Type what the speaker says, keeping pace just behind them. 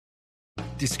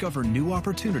Discover new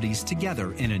opportunities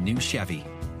together in a new Chevy.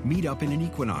 Meet up in an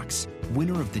Equinox,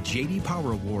 winner of the J.D.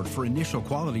 Power Award for initial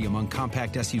quality among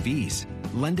compact SUVs.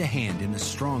 Lend a hand in the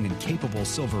strong and capable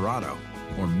Silverado,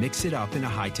 or mix it up in a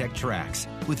high-tech Trax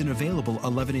with an available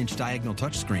 11-inch diagonal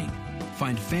touchscreen.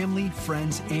 Find family,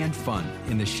 friends, and fun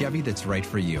in the Chevy that's right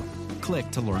for you. Click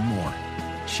to learn more.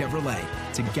 Chevrolet,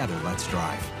 together let's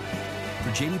drive. For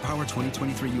J.D. Power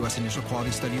 2023 U.S. Initial Quality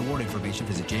Study Award information,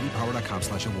 visit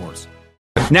jdpower.com/awards.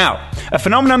 Now, a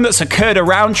phenomenon that's occurred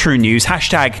around True News,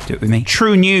 hashtag, do it with me,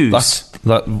 True News. That's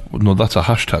a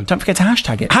hashtag. Don't forget to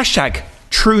hashtag it. Hashtag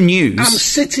True News. I'm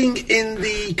sitting in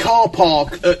the car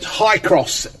park at High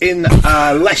Cross in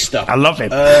Leicester. I love him.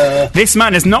 This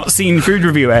man has not seen Food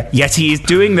Reviewer, yet he is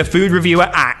doing the Food Reviewer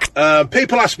act.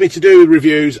 People ask me to do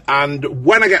reviews, and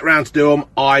when I get round to do them,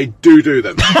 I do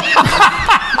them.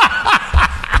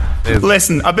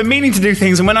 Listen, I've been meaning to do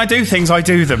things, and when I do things, I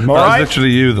do them, all right? That's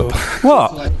literally you, though.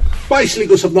 What? Basically,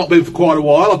 because I've not been for quite a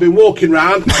while, I've been walking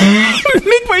round.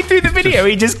 Midway through the video,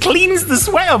 he just cleans the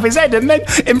sweat off his head, and then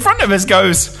in front of us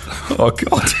goes, oh,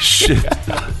 God, shit.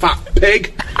 Fat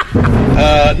pig.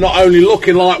 Not only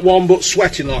looking like one, but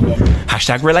sweating like one.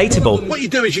 Hashtag relatable. What you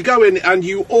do is you go in and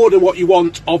you order what you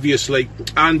want, obviously,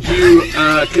 and you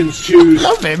can choose...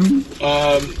 Love him.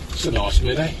 It's a nice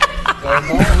mini.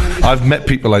 I've met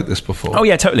people like this before. Oh,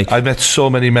 yeah, totally. I've met so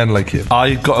many men like him.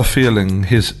 I got a feeling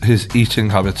his eating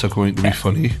habits are going to be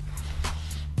funny.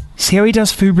 See how he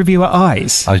does Food Reviewer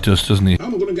eyes? I just, doesn't he? How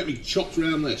am I going to get me chopped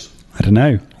around this? I don't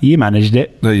know. You managed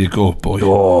it. There you go, boy.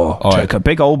 Oh, All took a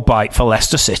big old bite for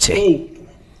Leicester City. Oh.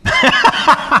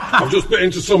 I've just bit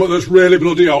into something that's really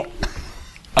bloody hot.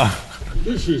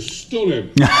 This is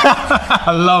stunning.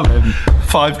 I love him.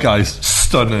 Five Guys,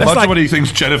 stunning. That's Imagine like- what he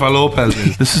thinks Jennifer Lopez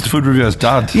is. This is the Food Reviewer's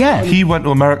dad. Yeah. He went to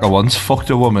America once,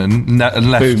 fucked a woman, and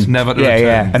left, Boom. never to yeah, return.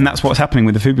 yeah. And that's what's happening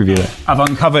with the Food Reviewer. I've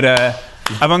uncovered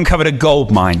a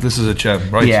gold mine. This is a gem,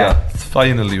 right? Yeah.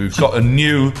 Finally, we've got a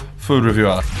new Food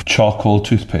Reviewer. Charcoal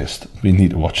toothpaste. We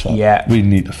need to watch that. Yeah. We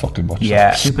need to fucking watch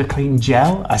Yeah. that. Super clean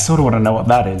gel? I sort of want to know what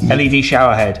that is. LED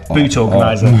shower head. Boot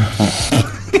organizer.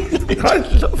 I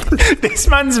love this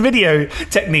man's video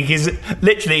technique is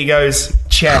literally he goes,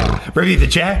 chair. Review the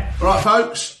chair. Right,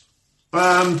 folks.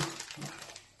 Gonna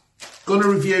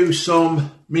review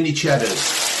some mini cheddars.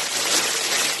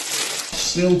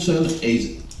 Stilton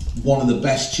is one of the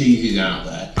best cheeses out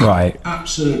there. Right.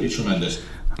 Absolutely tremendous.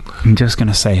 I'm just going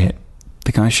to say it.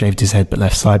 The guy shaved his head but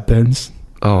left sideburns.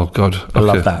 Oh, God. Okay. I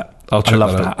love that. I'll check I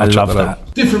love that that. out. I I'll check love that that.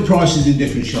 out. Different prices in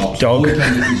different shops. Dog. All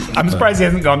different. I'm surprised he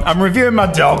hasn't gone. I'm reviewing my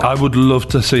dog. I would love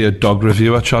to see a dog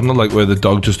reviewer channel, like where the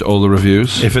dog just all the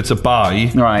reviews. If it's a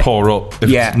buy, Right. pour up. If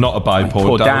it's not a buy,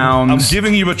 pour down. downs. I'm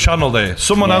giving you a channel there.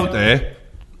 Someone out there,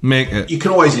 make it. You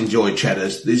can always enjoy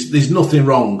cheddars. There's nothing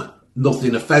wrong,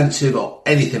 nothing offensive or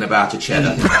anything about a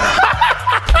cheddar.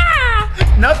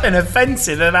 Nothing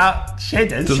offensive about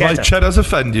cheddars. Does my cheddars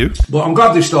offend you? But I'm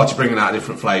glad they've started bringing out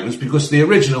different flavours because the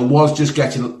original was just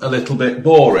getting a little bit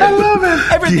boring. I love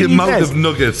it. Everything The he amount says. of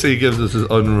nuggets he gives us is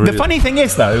unreal. The funny thing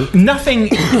is, though, nothing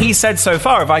he said so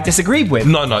far have I disagreed with.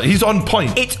 No, he's on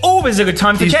point. It's always a good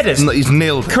time for cheddars. He's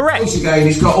nailed it. Correct. Once again,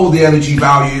 it's got all the energy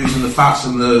values and the fats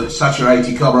and the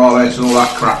saturated carbohydrates and all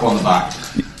that crap on the back.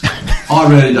 I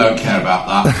really don't care about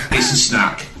that. It's a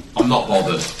snack. I'm not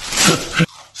bothered.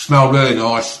 Smell really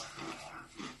nice.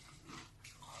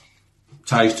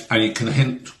 Taste, and you can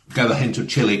get a hint of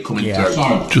chilli coming through.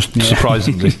 So, Just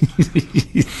surprisingly.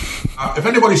 if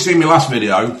anybody's seen my last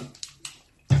video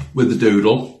with the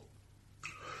doodle,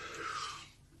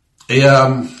 he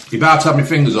about to have my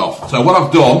fingers off. So what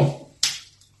I've done,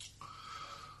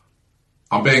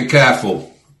 I'm being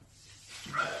careful,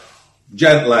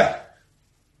 gently.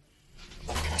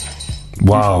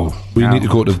 Wow. We need to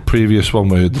go to the previous one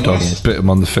where the dog bit him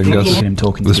on the fingers. Look at him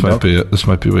talking to This the might dog. be it. This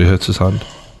might be where he hurts his hand.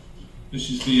 This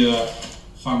is the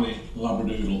family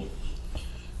Labradoodle.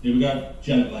 Here we go,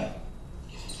 gently.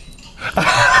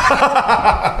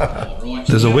 Right,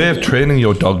 There's a way of training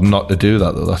your dog not to do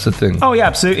that, though. That's the thing. Oh, yeah,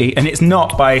 absolutely. And it's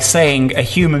not by saying a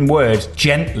human word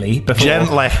gently before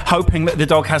Gently. hoping that the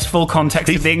dog has full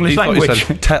context of the English He thought language. you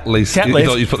said Tetley's. Tetley's. You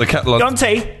thought you put the kettle on. You want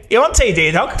tea? You want tea, do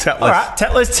you, dog? Tetley's. All right,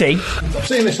 Tetley's tea. I've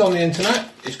seen this on the internet.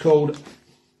 It's called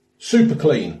Super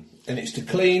Clean, and it's to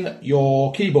clean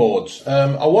your keyboards.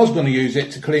 I was going to use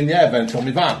it to clean the air vent on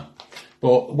my van,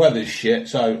 But weather's shit,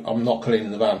 so I'm not cleaning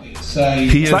the van.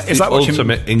 He is the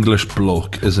ultimate English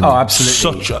bloke, isn't he? Oh,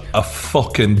 absolutely. Such a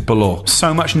fucking bloke.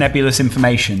 So much nebulous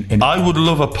information. I would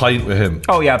love a pint with him.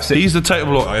 Oh, yeah, absolutely. He's the type of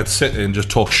bloke I'd sit in and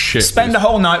just talk shit. Spend the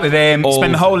whole night with him,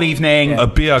 spend the whole evening. A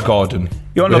beer garden.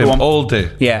 You want another one? All day.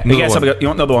 Yeah. You want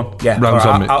another one? Yeah. Rounds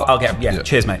on me. I'll get him. Yeah.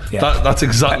 Cheers, mate. Yeah. That's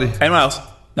exactly... Anyone else?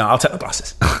 No, I'll take the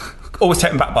glasses. Always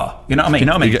take them back bar. You know what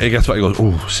I mean? He gets back, he goes,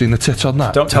 oh, seen the tits on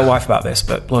that? Don't tell wife about this,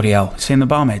 but bloody hell. Seen the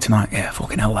barmaid tonight? Yeah,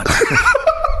 fucking hell, lad.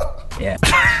 Yeah.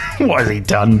 What has he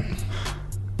done?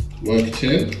 Work it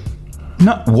in.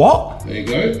 No, what? There you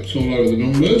go. It's all over the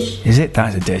numbers. Is it? That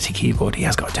is a dirty keyboard. He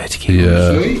has got a dirty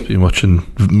keyboard. Yeah. Been watching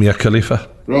Mia Khalifa.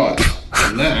 Right.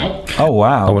 And now... Oh,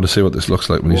 wow. I want to see what this looks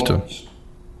like when he's done.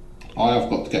 I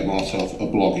have got to get myself a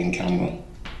blogging camera.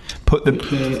 Put the...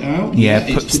 Turn it out. Yeah,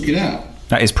 took it out.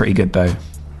 That is pretty good, though.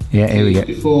 Yeah, here we go.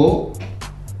 Before,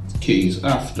 keys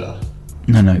after.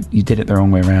 No, you did it the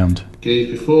wrong way around.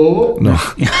 Keys before. No.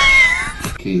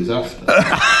 Keys after.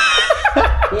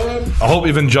 I hope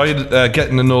you've enjoyed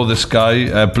getting to know this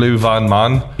guy, Blue Van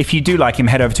Man. If you do like him,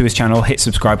 head over to his channel, hit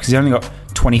subscribe, because he's only got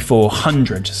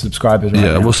 2,400 subscribers right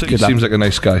now. We'll see. He seems like a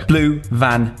nice guy. Blue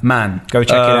Van Man. Go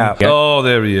check it out. Oh,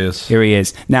 there he is. Here he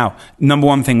is. Now, number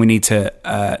one thing we need to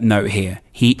note here,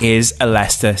 he is a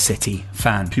Leicester City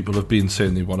fan. People have been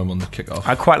saying they want him on the kickoff.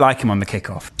 I quite like him on the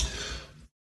kickoff.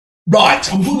 Right.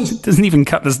 Doesn't even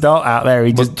cut the start out there.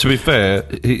 To be fair,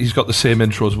 he's got the same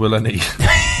intro as Will, hasn't he?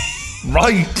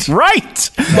 Right.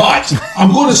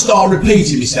 I'm going to start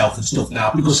repeating myself and stuff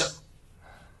now because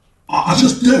I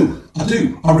just do. I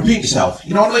repeat myself.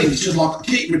 You know what I mean? It's just like I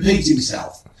keep repeating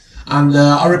myself. And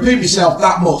I repeat myself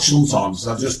that much sometimes.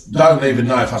 I just don't even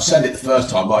know if I've said it the first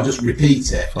time, but I just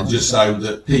repeat it. And just so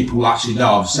that people actually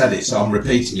know I've said it, so I'm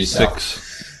repeating myself.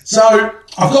 6. So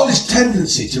I've got this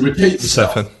tendency to repeat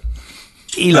myself. 7.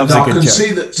 He loves and a good I can joke.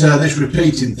 see that this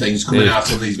repeating thing's coming out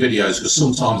of these videos because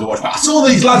sometimes I watch back. I saw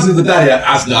these lads the other day at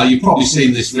Asda. You've probably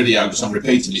seen this video because I'm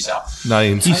repeating myself.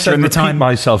 9. You said repeat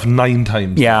myself 9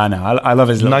 times. Yeah, I know. I love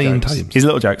his little 9 jokes. times. His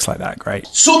little jokes like that, great.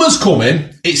 Summer's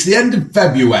coming. It's the end of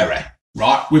February,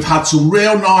 right? We've had some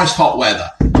real nice hot weather.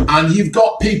 And you've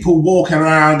got people walking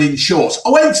around in shorts. I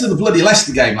went to the bloody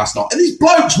Leicester game last night and these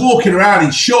blokes walking around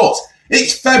in shorts.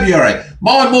 It's February.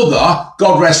 My mother,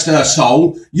 God rest her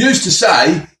soul, used to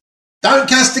say... Don't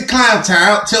cast a clout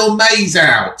out till May's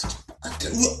out.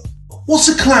 What's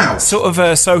a clout? Sort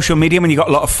of social media when you got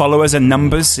a lot of followers and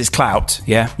numbers is clout,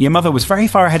 yeah. Your mother was very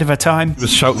far ahead of her time. She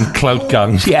was shouting clout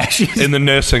gang in the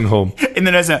nursing home. In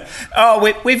the nursing home.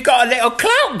 Oh, we've got a little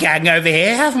clout gang over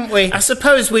here, haven't we? I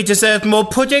suppose we deserve more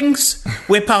puddings.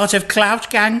 We're part of clout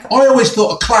gang. I always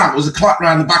thought a clout was a clap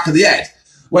round the back of the head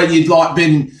when you'd like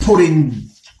been putting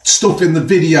stuff in the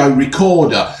video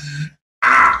recorder.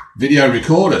 Video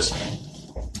recorders.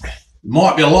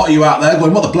 Might be a lot of you out there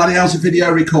going, what the bloody hell's a video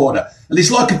recorder? And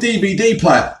it's like a DVD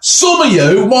player. Some of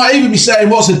you might even be saying,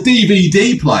 what's a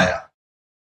DVD player?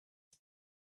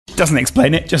 Doesn't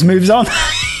explain it, just moves on.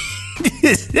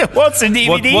 What's a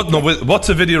DVD? What's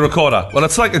a video recorder? Well,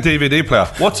 it's like a DVD player.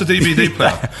 What's a DVD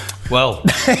player? Well.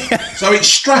 So it's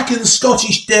Strachan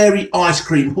Scottish Dairy Ice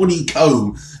Cream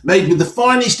Honeycomb, made with the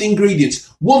finest ingredients.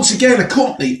 Once again, a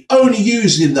company only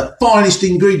using the finest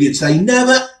ingredients. They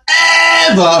never,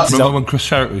 ever... Remember when Chris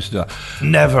Sherritt used to do that?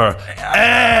 Never,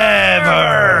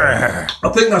 ever. I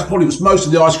think that's probably because most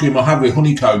of the ice cream I have with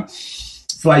honeycomb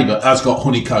flavour has got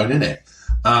honeycomb in it.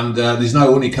 And there's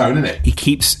no honeycomb in it. He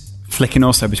keeps flicking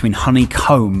also between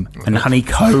honeycomb and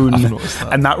honeycomb,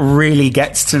 and that really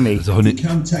gets to me. You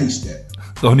can taste it.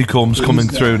 The honeycomb's coming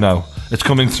through now. It's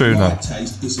coming through now.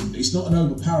 Taste. It's not an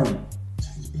overpowering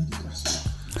taste.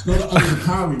 It's not an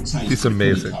overpowering taste. It's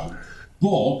amazing.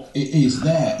 But it is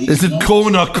there. Is it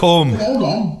comb or comb? Hold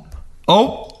on.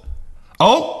 Oh.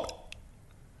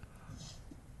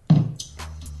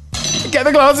 Get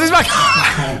the glasses back.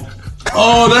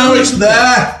 Oh, no, it's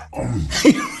there.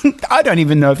 I don't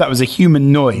even know if that was a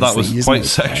human noise. That was quite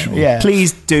sexual. Yeah.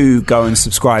 Please do go and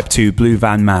subscribe to Blue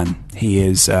Van Man. He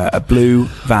is a Blue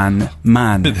Van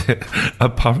Man.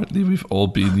 Apparently, we've all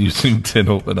been using tin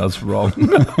openers wrong.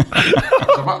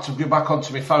 I've had to go back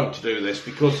onto my phone to do this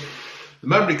because the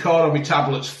memory card on my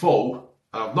tablet's full.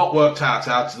 I've not worked out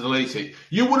how to delete it.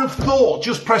 You would have thought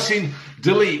just pressing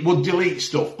delete would delete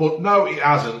stuff, but no, it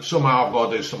hasn't. Somehow I've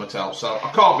got to do something else. So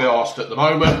I can't be arsed at the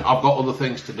moment. I've got other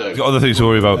things to do. You've got other things to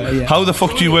worry about. Yeah. How the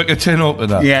fuck do you work a tin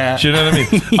opener? Yeah. Do you know what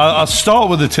I mean? I'll start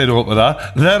with the tin opener,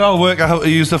 then I'll work out how to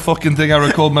use the fucking thing I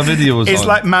record my videos on. It's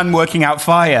like man working out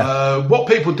fire. What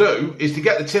people do is to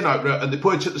get the tin opener and they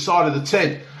put it at the side of the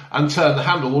tin and turn the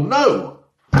handle. Well, no.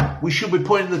 We should be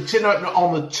putting the tin opener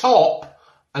on the top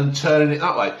and turning it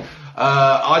that way.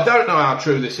 I don't know how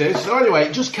true this is. So anyway,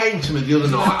 it just came to me the other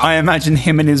night. I imagine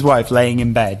him and his wife laying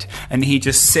in bed, and he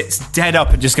just sits dead up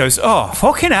and just goes, "Oh,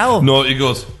 fucking hell!" No, he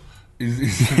goes.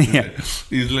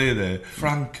 He's laying there.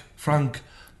 Frank,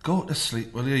 go to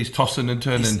sleep. Well, yeah, he's tossing and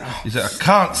turning. He's like, I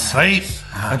can't sleep.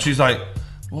 And she's like,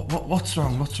 what's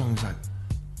wrong? What's wrong? He's like,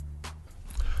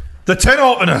 the tin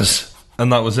openers.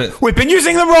 And that was it. We've been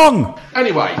using them wrong.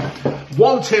 Anyway,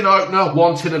 one tin opener,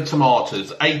 one tin of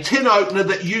tomatoes. A tin opener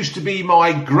that used to be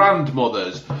my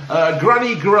grandmother's.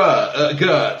 Granny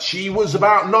Gert. She was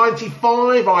about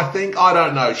 95, I think. I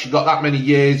don't know. She got that many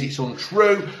years. It's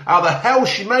untrue. How the hell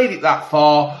she made it that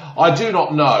far, I do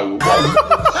not know.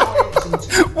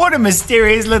 What a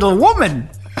mysterious little woman.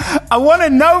 I want to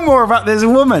know more about this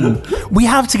woman. We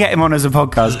have to get him on as a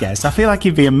podcast guest. I feel like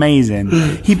he'd be amazing.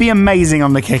 He'd be amazing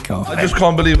on the kickoff. I just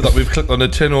can't believe that we've clicked on a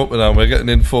tin opener and we're getting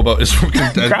info about his fucking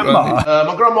dead Grandma.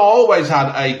 My grandma always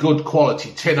had a good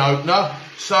quality tin opener.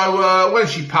 So when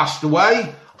she passed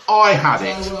away, I had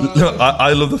it. Look,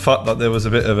 I love the fact that there was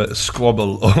a bit of a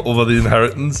squabble over the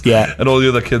inheritance. Yeah. And all the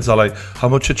other kids are like, how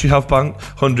much did you have banked?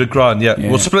 100 grand. Yeah.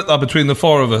 We'll split that between the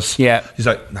four of us. Yeah. He's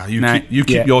like, no, you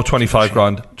keep your 25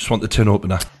 grand. Just want the tin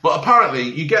opener. But apparently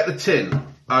you get the tin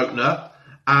opener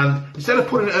and instead of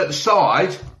putting it at the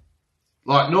side,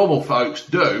 like normal folks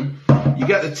do, you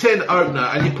get the tin opener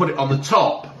and you put it on the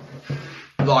top,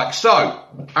 like so,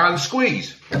 and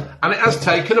squeeze. And it has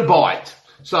taken a bite.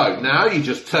 So now you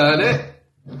just turn it,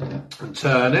 and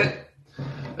turn it,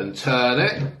 and turn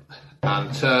it,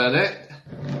 and turn it,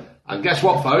 and guess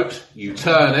what, folks? You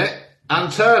turn it,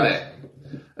 and turn it,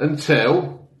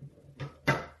 until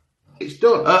it's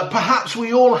done. Perhaps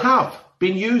we all have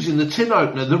been using the tin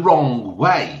opener the wrong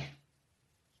way.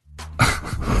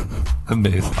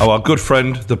 Amazing. Our good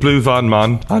friend, the Blue Van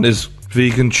Man, and his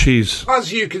vegan cheese.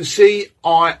 As you can see,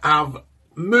 I have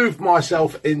moved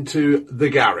myself into the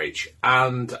garage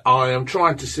and I am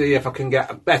trying to see if I can get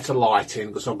a better lighting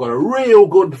because I've got a real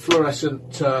good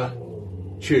fluorescent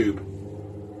tube.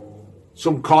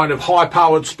 Some kind of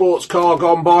high-powered sports car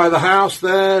gone by the house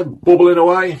there, bubbling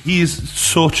away. He's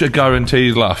such a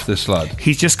guaranteed laugh, this lad.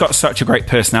 He's just got such a great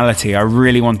personality. I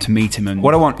really want to meet him, and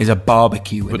what I want is a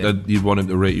barbecue with him. But you'd want him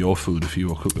to rate your food if you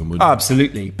were cooking, wouldn't you?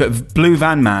 Absolutely. But Blue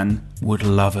Van Man would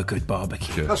love a good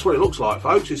barbecue. That's what it looks like,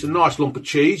 folks. It's a nice lump of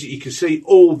cheese. You can see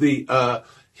all the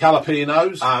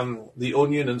jalapenos and the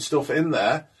onion and stuff in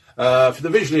there. For the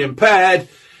visually impaired,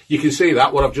 you can see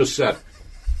that, what I've just said.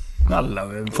 I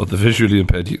love him. For the visually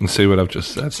impaired, you can see what I've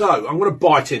just said. So, I'm going to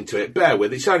bite into it. Bear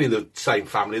with. It's only the same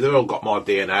family. They've all got my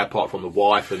DNA, apart from the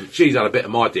wife, and she's had a bit of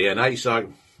my DNA,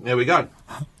 so there we go.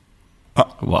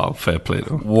 Wow, fair play,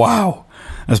 though. Wow.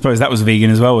 I suppose that was vegan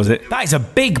as well, was it? That is a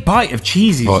big bite of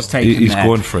cheese he's just taken He's there.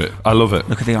 going for it. I love it.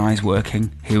 Look at the eyes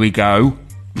working. Here we go.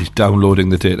 He's downloading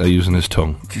the data using his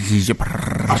tongue.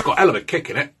 That's got a hell of a kick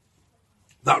in it.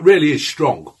 That really is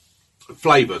strong.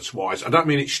 Flavours-wise, I don't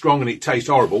mean it's strong and it tastes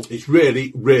horrible. It's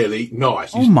really, really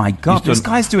nice. Oh my God, this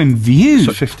guy's doing views.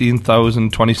 So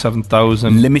 15,000,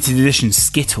 27,000. Limited edition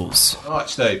Skittles. All right,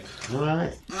 Steve. All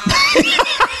right.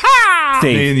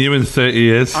 Steve, Me and you in 30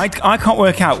 years. I can't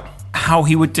work out how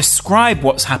he would describe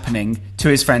what's happening to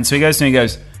his friends. So he goes to me, he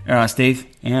goes, all right, Steve.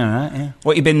 Yeah, all right, yeah.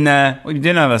 What you been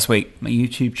doing over this week? My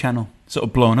YouTube channel. Sort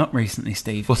of blown up recently,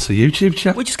 Steve. What's the YouTube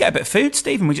channel? We just get a bit of food,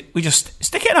 Steve, and we just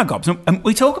stick it in our gobs and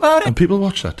we talk about it. And people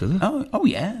watch that, do they? Oh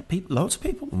yeah, loads of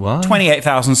people. Wow.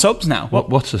 28,000 subs now.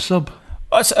 What's a sub?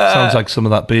 Sounds like some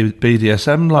of that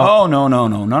BDSM. Oh no,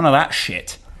 none of that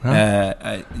shit.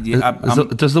 Huh?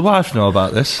 Does the wife know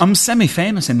about this? I'm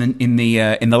semi-famous in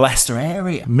the Leicester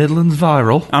area. Midlands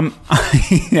viral.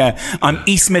 I'm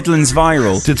East Midlands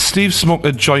viral. Did Steve smoke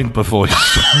a joint before he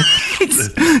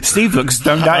Steve looks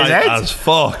stoned out his head. As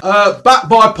fuck. Back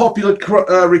by popular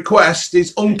request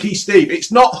is Hunky Steve.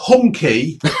 It's not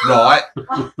Hunky, right?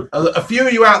 A few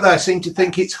of you out there seem to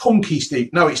think it's Hunky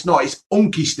Steve. No, it's not. It's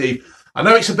Hunky Steve. I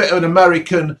know it's a bit of an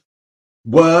American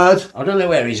word. I don't know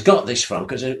where he's got this from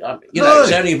because it's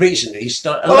only recently he's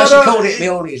started. Unless he called it me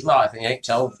all his life and he ain't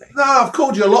told me. No, I've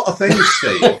called you a lot of things,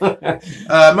 Steve.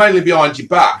 Mainly behind your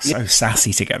back. So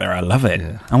sassy together. I love it.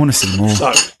 Yeah. I want to see more.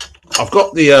 So I've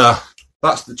got the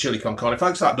that's the chili con carne,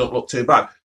 folks. That don't look too bad.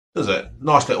 Does it?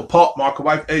 Nice little pot,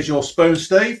 microwave. Here's your spoon,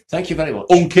 Steve. Thank you very much.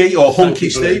 Unky or hunky,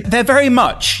 Steve. They're very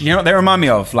much, you know what they remind me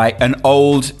of? Like an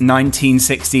old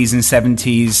 1960s and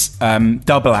 70s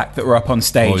double act that were up on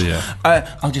stage. Oh,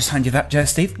 yeah. I'll just hand you that,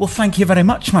 Steve. Well, thank you very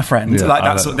much, my friend. Yeah, like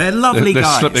that sort. They're lovely they're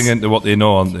guys. They're slipping into what they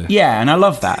know, aren't they? Yeah, and I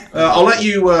love that. I'll let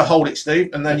you hold it,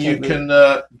 Steve, and then you can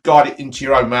guide it into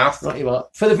your own mouth. Right, you are.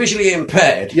 For the visually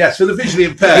impaired. Yes, for the visually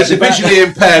impaired. The visually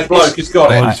impaired bloke has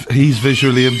got it. He's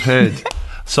visually impaired.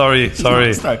 Sorry. You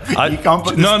can't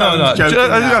put No. I I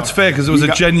think that's fair because it was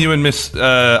a genuine miss.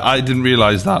 I didn't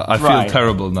realise that. I feel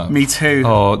terrible now. Me too.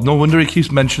 Oh, no wonder he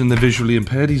keeps mentioning the visually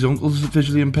impaired. His uncle's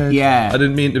visually impaired. Yeah. I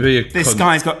didn't mean to be a This cunt.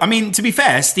 guy's got... I mean, to be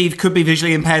fair, Steve could be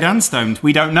visually impaired and stoned.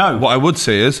 We don't know. What I would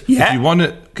say is, if you want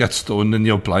to get stoned and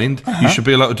you're blind, you should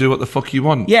be allowed to do what the fuck you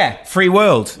want. Yeah, free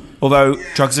world. Although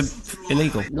drugs are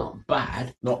illegal. Not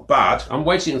bad. Not bad. I'm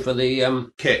waiting for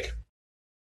the Kick.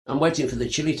 I'm waiting for the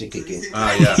chili to kick in.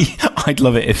 Yeah. I'd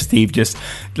love it if Steve just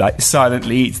like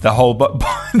silently eats the whole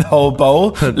the whole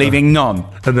bowl, leaving none.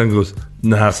 And then goes,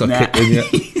 nah, it's not kicking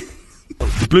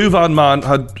yet. Blue Van Man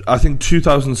had, I think,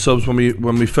 2,000 subs when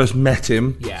we first met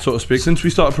him, so to speak. Since we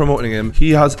started promoting him,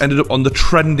 he has ended up on the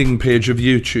trending page of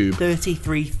YouTube.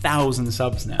 33,000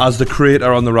 subs now. As the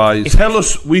creator on the rise. Tell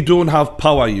us we don't have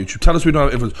power, YouTube. Tell us we don't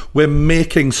have influence. We're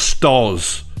making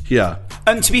stars here.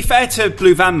 And to be fair to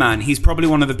Blue Van Man, he's probably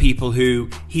one of the people who,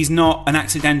 he's not an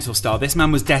accidental star. This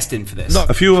man was destined for this.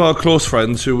 A few of our close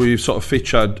friends who we've sort of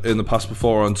featured in the past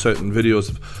before on certain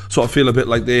videos sort of feel a bit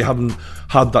like they haven't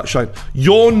had that shine.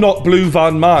 You're not Blue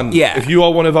Van Man. Yeah. If you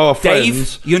are one of our Dave,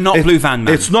 friends... you're not Blue Van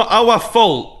Man. It's not our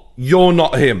fault. You're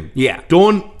not him. Yeah.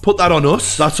 Don't put that on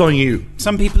us. That's on you.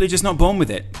 Some people are just not born with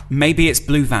it. Maybe it's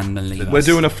Blue Van Man. We're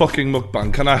doing a fucking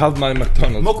mukbang. Can I have my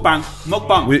McDonald's?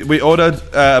 Mukbang. We ordered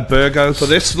burgers for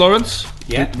this, Lawrence.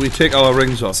 Yeah. We take our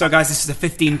rings off. So guys, this is a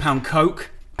 £15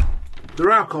 Coke.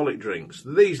 They're alcoholic drinks.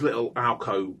 These little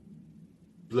alco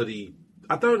bloody...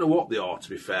 I don't know what they are, to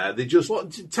be fair. They just...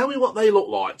 tell me what they look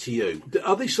like to you.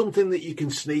 Are they something that you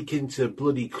can sneak into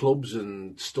bloody clubs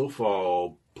and stuff,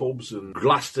 or pubs and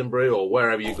Glastonbury, or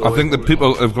wherever you go? I think the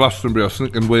people of Glastonbury are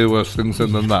thinking way worse things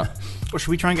than that. Well, should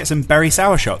we try and get some berry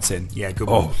sour shots in? Yeah, good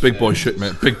one. Oh, big boy shit,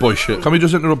 mate. Big boy shit. Can we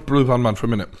just interrupt Blue Van Man for a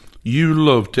minute? You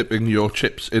love dipping your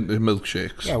chips into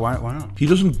milkshakes. Yeah, why not? He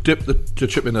doesn't dip the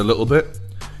chip in a little bit.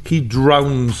 He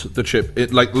drowns the chip.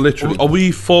 It, like, literally. Are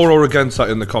we for or against that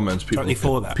in the comments, people? Totally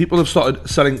for that. People have started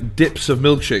selling dips of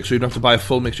milkshakes, so you don't have to buy a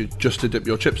full milkshake just to dip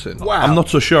your chips in. Wow. I'm not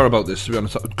so sure about this, to be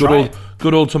honest.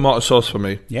 Good old tomato sauce for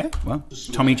me. Yeah, well,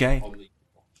 Tommy J.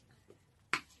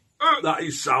 That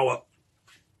is sour.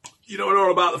 You know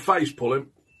all about the face pulling?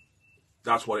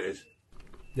 That's what it is.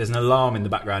 There's an alarm in the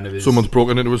background of his... Someone's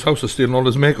broken into his house and stealing all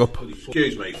his makeup.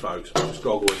 Excuse me, folks. I've just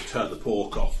got to go and turn the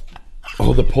pork off.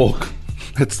 Oh, the pork.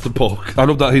 It's the pork. I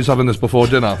love that he's having this before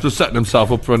dinner. Just setting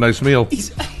himself up for a nice meal.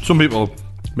 Some people,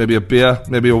 maybe a beer,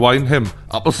 maybe a wine. Him,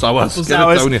 apple sours. Get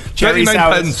it down here. Cherry 29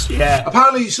 sours. pence. Yeah.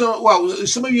 Apparently,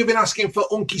 some of you have been asking for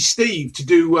Unky Steve to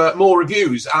do more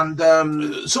reviews, and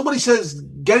somebody says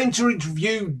get him to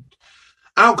review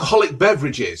alcoholic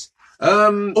beverages.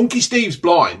 Unky Steve's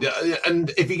blind,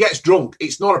 and if he gets drunk,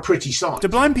 it's not a pretty sight. Do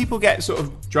blind people get sort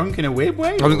of drunk in a weird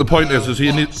way? I think the point is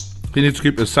he needs to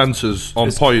keep his senses on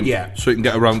point, so he can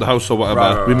get around the house or whatever.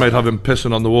 Right. We might have him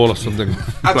pissing on the wall or something.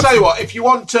 I'll tell you what, if you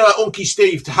want Unky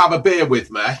Steve to have a beer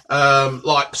with me,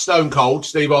 like Stone Cold,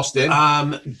 Steve Austin,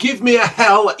 give me a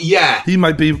hell yeah. He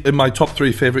might be in my top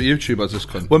 3 favourite YouTubers, this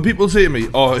cunt. When people say to me,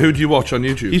 oh, who do you watch on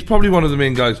YouTube? He's probably one of the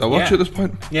main guys I watch at this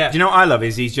point. Yeah. Do you know what I love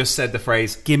is he's just said the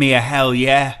phrase, give me a hell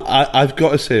yeah. I've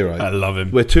got to say, right, I love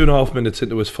him. we're 2.5 minutes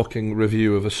into his fucking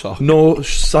review of a sock. No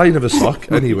sign of a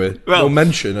sock, anyway. Well, no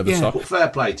mention of a sock. Fair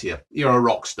play to you. You're a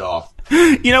rock star.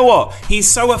 You know what? He's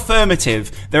so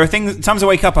affirmative. There are times I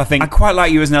wake up, I think, I quite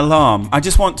like you as an alarm. I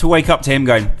just want to wake up to him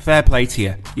going, fair play to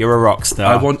you. You're a rock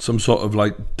star. I want some sort of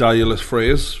like dialect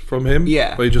phrase from him.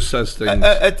 Yeah. Where he just says things.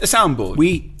 A soundboard.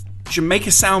 We should make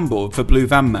a soundboard for Blue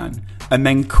Van Man and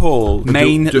then call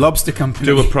Maine Lobster Company.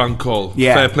 Do a prank call.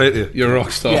 Yeah. Fair play to you. You're a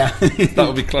rock star. Yeah. That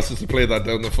would be classic to play that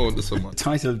down the phone to someone. The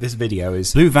title of this video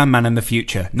is Blue Van Man in the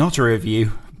Future. Not a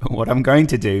review, but what I'm going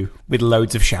to do with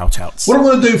loads of shout-outs. What I'm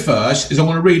going to do first is I'm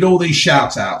going to read all these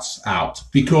shout-outs out,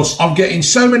 because I'm getting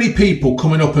so many people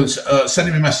coming up and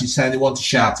sending me a message saying they want a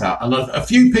shout-out, and a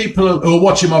few people who are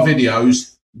watching my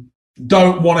videos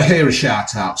don't want to hear a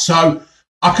shout-out. So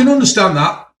I can understand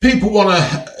that. People want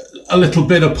a little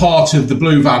bit of part of the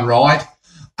Blue Van ride,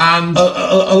 and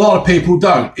a lot of people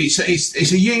don't. It's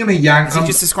a yin and a yang. So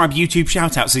just describe YouTube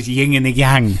shout-outs as yin and a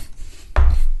yang.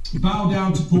 Bow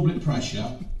down to public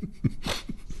pressure.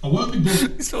 I won't be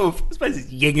done. Sort of, I suppose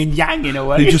it's yin and yang in a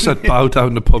way. He just said bow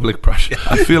down to public pressure.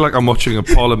 I feel like I'm watching a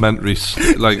parliamentary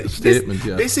statement.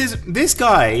 Yeah. This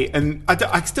guy, and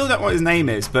I still don't know what his name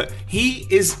is, but he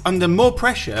is under more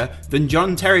pressure than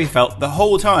John Terry felt the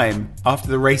whole time after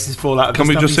the races fall out of Can the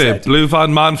we stuff just he say said. Blue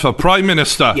Van Man for Prime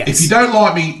Minister? Yes. If you don't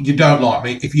like me, you don't like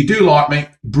me. If you do like me,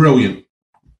 brilliant.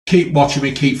 Keep watching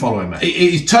me, keep following me.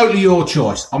 It is totally your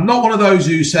choice. I'm not one of those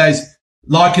who says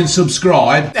like and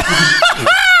subscribe.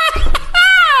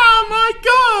 Oh my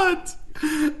God!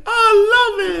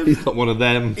 I love him. He's not one of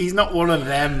them. He's not one of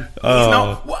them. He's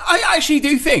not. Well, I actually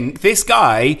do think this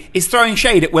guy is throwing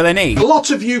shade at Will and E. A lot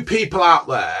of you people out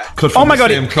there. Cut Oh from my the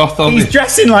God! same cloth, aren't He's we?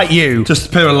 dressing like you. Just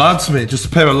a pair of lads, mate. Just a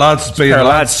pair of lads being Pair of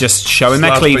lads just showing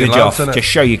their Lads being cleavage lads, off. innit? Just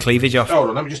show your cleavage off. Hold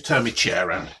on, let me just turn my chair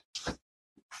around.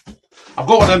 I've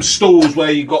got one of them stools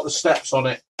where you've got the steps on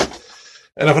it.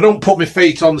 And if I don't put my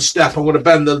feet on the step, I'm going to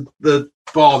bend the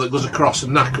bar that goes across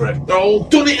and knacker it. Oh,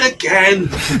 done it again.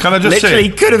 Can I just Literally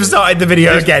say, could have started the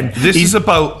video again. this is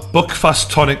about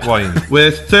Buckfast tonic wine.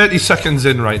 We're 30 seconds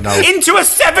in right now. Into a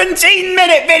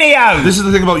 17-minute video. This is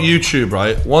the thing about YouTube,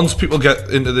 right? Once people get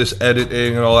into this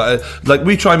editing and all that, like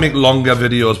we try and make longer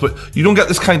videos, but you don't get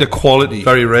this kind of quality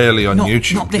very rarely on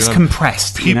YouTube. Not this you know?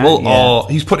 compressed. People are.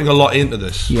 He's putting a lot into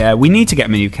this. Yeah, we need to get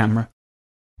him a new camera.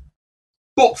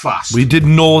 Buckfast. We did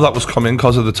know that was coming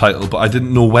because of the title, but I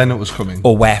didn't know when it was coming.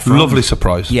 Or where from. Lovely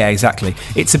surprise. Yeah, exactly.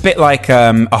 It's a bit like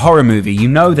a horror movie. You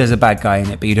know there's a bad guy in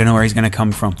it, but you don't know where he's going to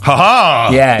come from.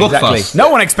 Ha-ha! Yeah, Buckfast. exactly. No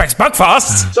one expects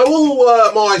Buckfast. So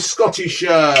all my Scottish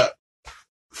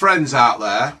friends out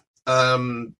there,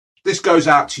 this goes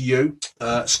out to you.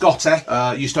 Scotty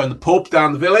used to own the pub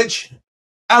down the village.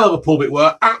 Hell of a pub it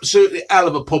were. Absolutely hell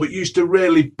of a pub. It used to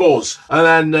really buzz.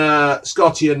 And then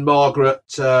Scotty and Margaret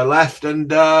left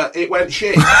and it went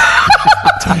shit.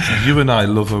 You and I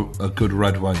love a good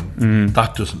red wine.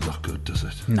 That doesn't look good, does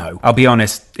it? No, I'll be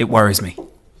honest, it worries me.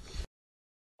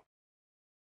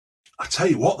 I tell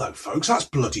you what though, folks, that's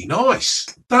bloody nice.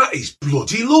 That is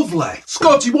bloody lovely.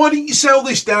 Scotty, why didn't you sell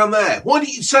this down there? Why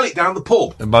didn't you sell it down the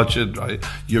pub? Imagine, right?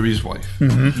 You're his wife.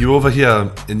 You're over here,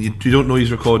 and you don't know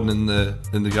he's recording in the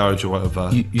garage or whatever.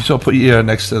 You sort of put your ear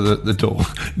next to the door.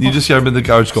 And you just hear him in the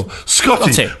garage go,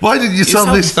 Scotty, why didn't you sell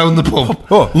this down the pub?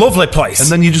 Oh, lovely place. And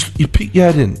then you peek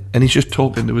your head in, and he's just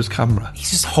talking to his camera. He's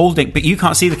just holding, but you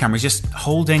can't see the camera. He's just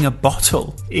holding a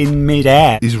bottle in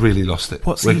midair. He's really lost it.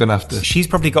 We're gonna have to. She's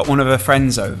probably got one of her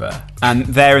friends over, and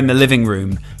they're in the living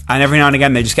room, and every now and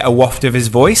again they just get a waft of his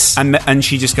voice, and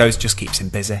she just goes, just keeps him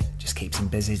busy,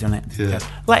 doesn't it? Yeah. Goes,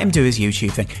 let him do his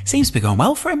YouTube thing. Seems to be going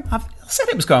well for him. I said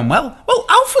it was going well. Well,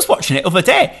 Alf was watching it the other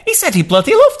day. He said he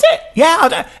bloody loved it.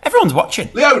 Yeah, everyone's watching.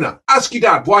 Leona, ask your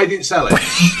dad why he didn't sell it.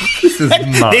 This is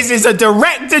mad. This is a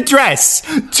direct address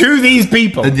to these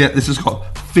people. And yet this has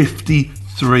got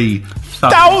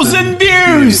 53,000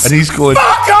 views. And he's going,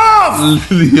 fuck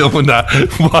off! Leona,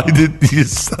 why didn't you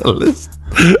sell this?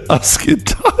 Asking,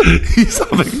 he's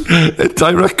having a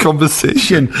direct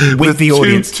conversation with the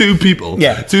audience. Two people.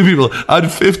 Yeah. 2 people and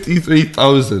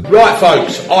 53,000. Right,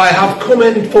 folks, I have come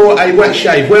in for a wet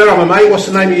shave. Where am I, mate? What's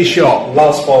the name of your shop?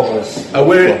 Last Barbers.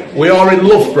 We are in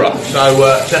Loughborough.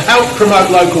 So to help promote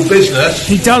local business,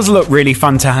 He does look really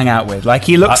fun to hang out with. Like,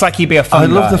 he looks like he'd be a fun I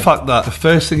love guy. the fact that the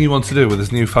first thing he wants to do with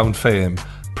his newfound fame,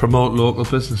 promote local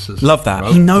businesses. Love that.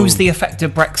 Right? He knows Boom. the effect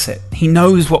of Brexit. He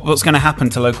knows what's going to happen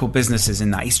to local businesses in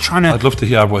that. He's trying to... I'd love to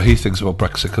hear what he thinks about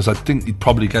Brexit, because I think he'd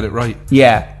probably get it right.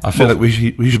 Yeah. I feel like we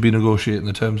should be negotiating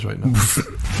the terms right now.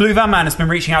 Blue Van Man has been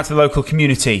reaching out to the local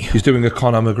community. He's doing a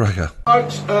Conor McGregor.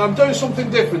 folks, I'm doing something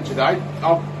different today.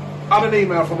 I've had an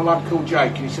email from a lad called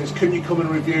Jake, and he says, can you come and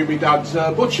review my dad's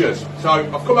butchers? So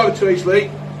I've come over to Eastleigh,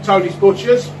 Tony's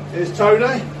Butchers. Here's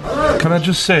Tony. Can I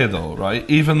just say though, right,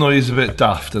 even though he's a bit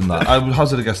daft in that, I would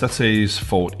hazard a guess, let's say he's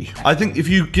 40. I think if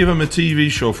you give him a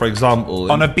TV show, for example...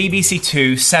 On a BBC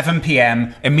 2,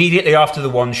 7pm, immediately after the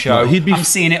One show. No, he'd be I'm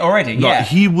seeing it already, No, yeah.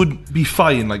 he would be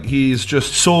fine. Like, he's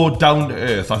just so down to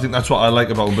earth. I think that's what I like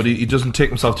about him. But he doesn't take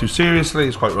himself too seriously.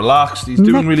 He's quite relaxed. He's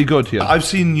doing really good here. I've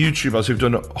seen YouTubers who've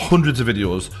done hundreds of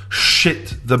videos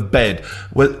shit the bed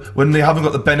when they haven't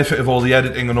got the benefit of all the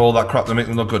editing and all that crap to make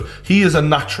them look good. He is a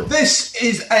natural. This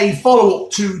is a follow-up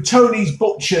to Tony's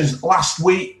Butchers last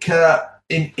week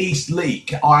in Eastleigh.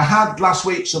 I had last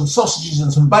week some sausages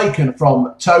and some bacon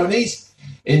from Tony's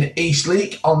in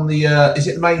Eastleigh on the, is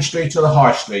it the main street or the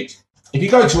high street? If you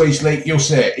go to Eastleigh, you'll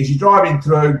see it. As you're driving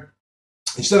through,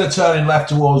 instead of turning left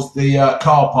towards the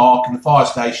car park and the fire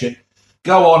station,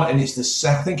 go on and it's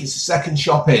I think it's the second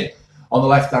shop in. on the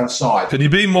left-hand side. Can you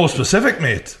be more specific,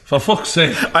 mate? For fuck's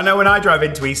sake. I know when I drive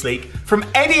into Eastleigh, from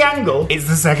any angle, it's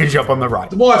the second shop on the right.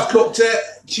 The wife's cooked it.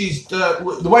 She's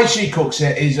the way she cooks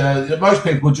it is most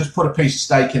people would just put a piece of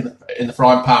steak in the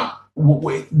frying pan.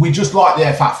 We just like the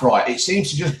air fat fry. It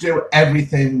seems to just do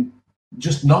everything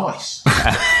just nice.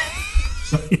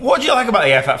 What do you like about the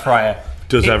air fat fryer?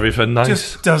 Does everything nice.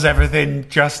 Just does everything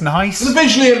just nice. For the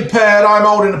visually impaired, I'm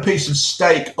holding a piece of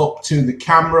steak up to the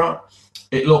camera.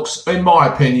 It looks, in my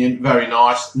opinion, very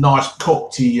nice. Nice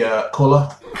cookty colour.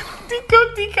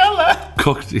 Cookty colour.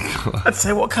 Cookty colour. I'd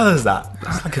say, what colour is that?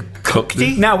 It's like a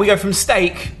Cookty. Now we go from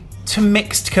steak to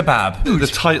mixed kebab. The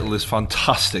title is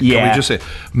fantastic. Yeah. Can we just say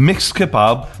mixed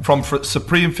kebab from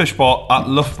Supreme Fish Bar at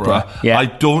Loughborough? Yeah. I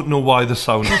don't know why the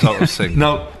sound is out of sync.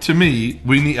 Now, to me,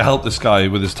 we need to help this guy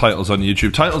with his titles on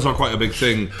YouTube. Titles are quite a big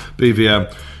thing,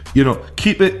 BVM. You know,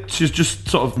 keep it to just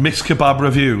sort of mixed kebab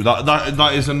review.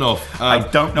 That is enough. I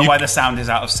don't know why the sound is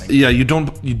out of sync. Yeah, you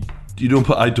don't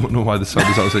put. I don't know why the sound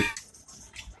is out of sync.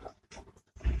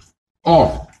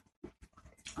 Oh,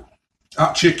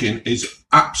 that chicken is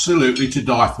absolutely to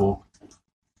die for.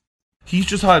 He's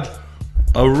just had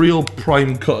a real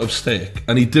prime cut of steak,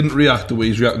 and he didn't react the way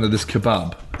he's reacting to this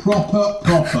kebab. Proper.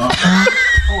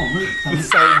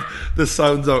 The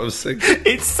sound's out of sync.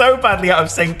 It's so badly out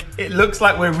of sync, it looks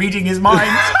like we're reading his mind.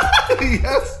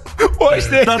 Yes. Watch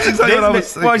this. That's exactly what I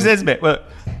was thinking. Watch this bit. Look.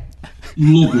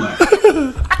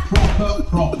 Lovely.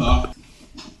 Proper.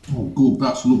 Oh, good,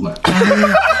 that's lovely.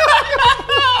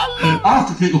 I have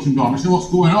to keep looking down and see what's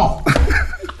going on.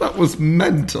 That was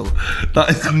mental. That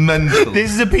is mental.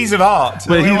 This is a piece of art.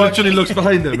 Where he literally looks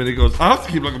behind him and he goes, I have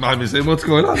to keep looking behind me saying, what's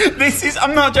going on?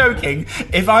 I'm not joking.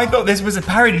 If I thought this was a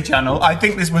parody channel, I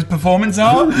think this was performance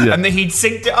art, Yeah. and that he'd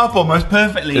synced it up almost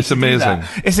perfectly. It's to do amazing.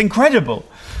 that. It's incredible.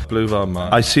 Blue Van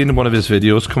Man. I seen one of his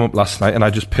videos come up last night and I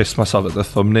just pissed myself at the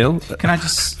thumbnail. Can I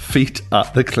just... Feet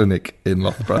at the clinic in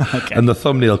Loughborough. Okay. And the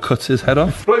thumbnail cuts his head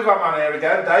off. Blue Van Man here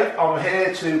again, Dave. I'm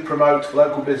here to promote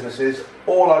local businesses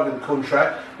all over the country,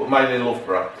 but mainly in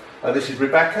Loughborough. This is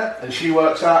Rebecca, and she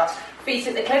works at... Feet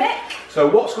at the clinic. So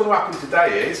what's going to happen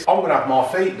today is I'm going to have my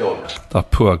feet done.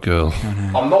 That poor girl.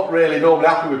 I'm not really normally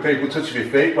happy with people touching my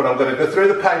feet, but I'm going to go through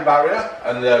the pain barrier,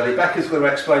 and Rebecca's going to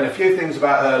explain a few things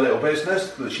about her little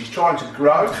business that she's trying to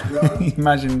grow.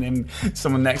 Imagine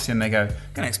someone next to him, they go,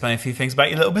 going to explain a few things about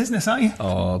your little business, aren't you?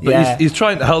 Oh, but he's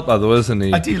trying to help her though, isn't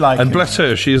he? I do like And him. bless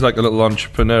her, she's like a little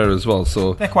entrepreneur as well,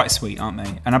 so... They're quite sweet, aren't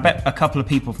they? And I bet a couple of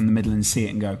people from the Midlands see it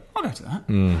and go, I'll go to that.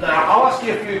 Now, I'll ask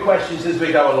you a few questions as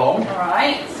we go along. All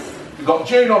right. We've got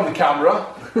June on the camera.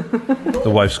 The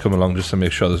wife's come along just to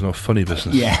make sure there's no funny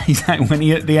business. Yeah, he's like, when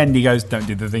at the end he goes, don't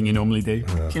do the thing you normally do.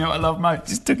 Do you know what I love most?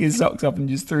 Just took his socks off and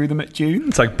just threw them at June.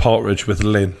 It's like Partridge with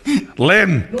Lynn.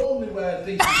 Lynn! Normally wear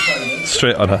decent trainers.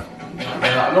 Straight on her.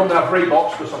 I normally have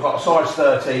Reeboks because I've got a size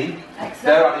 13. Excellent.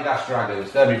 They're Adidas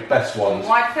Dragons. They're my best ones.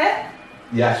 White fit.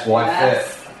 Yes, white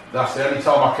Yes. fit. That's the only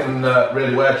time I can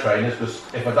really wear trainers because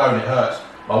if I don't, it hurts.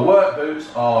 My work boots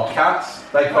are Cats.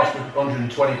 They cost me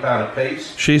 £120 a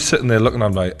piece. She's sitting there looking at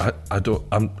me like, I don't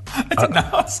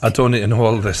need to know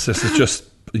all this. This is just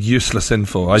useless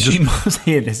info. She must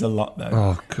hear this a lot though.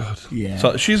 Oh god. Yeah.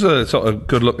 So she's a sort of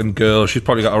good-looking girl. She's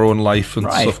probably got her own life and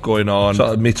Right. stuff going on.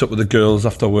 Sort of meets up with the girls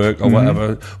after work or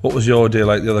whatever. What was your day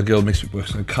like? The other girl makes me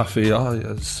work in a cafe. Oh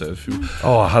yeah,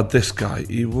 oh, I had this guy.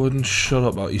 He wouldn't shut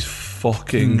up about his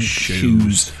fucking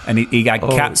shoes. And he got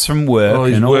cats from work. Oh,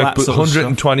 his and all work that boots, sort of stuff.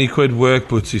 120 quid work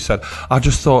boots. He said. I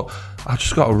just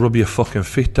got to rub your fucking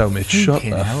feet down, mate. Shut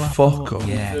Fucking the hell, I fuck thought- up.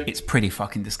 Yeah, it's pretty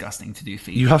fucking disgusting to do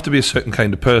feet. You have to be a certain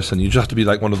kind of person. You just have to be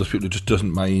like one of those people who just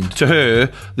doesn't mind. To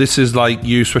her, this is like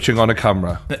you switching on a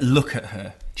camera. But look at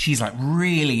her. She's like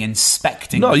really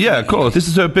inspecting. No, the yeah, feet. of course. This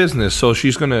is her business, so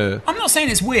she's going to... I'm not saying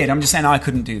it's weird. I'm just saying I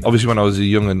couldn't do that. Obviously, when I was a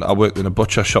young'un, I worked in a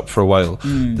butcher shop for a while.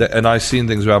 And I seen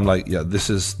things where I'm like, yeah, this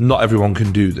is... Not everyone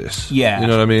can do this. Yeah. You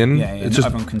know what I mean? Yeah, It's not just...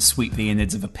 everyone can sweep the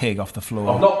innards of a pig off the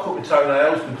floor. I've not cut my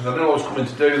toenails because I knew I was coming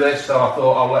to do this, so I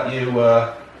thought I'll let you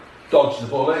dodge the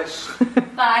bullets.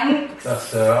 Thanks.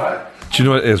 That's alright. Do you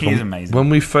know what it is? He's amazing. When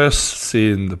we first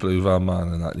seen the Blue Van Man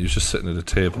and that, he was just sitting at a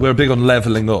table. We're big on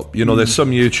levelling up. You know, there's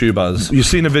some YouTubers. You've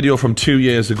seen a video from 2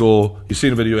 years ago. You've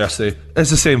seen a video yesterday. It's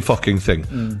the same fucking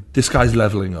thing. This guy's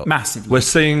levelling up. Massively. We're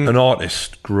seeing an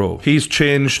artist grow. He's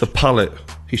changed the palette.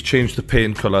 He's changed the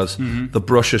paint colours. The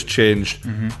brush has changed.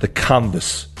 The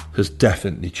canvas has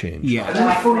definitely changed. Yeah. Isn't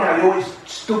it funny how you always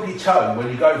stub your toe when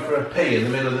you go for a pee in the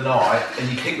middle of the night and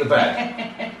you kick the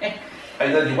bed?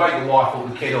 And then you wake the wife up,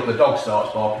 the kid up, the dog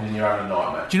starts barking, and you're having a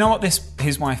nightmare. Do you know what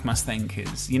his wife must think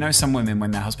is? You know, some women,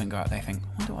 when their husband go out, they think,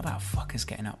 I wonder what that fucker's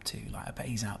getting up to. Like, I bet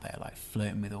he's out there, like,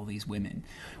 flirting with all these women.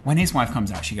 When his wife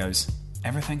comes out, she goes,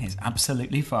 everything is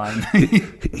absolutely fine.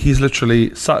 He's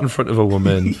literally sat in front of a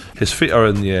woman, his feet are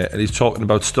in the air, and he's talking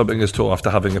about stubbing his toe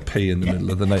after having a pee in the middle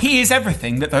of the night. He is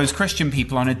everything that those Christian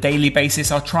people on a daily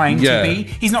basis are trying to be.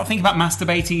 He's not thinking about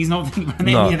masturbating, he's not thinking about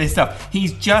any of this stuff.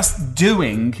 He's just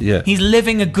doing, he's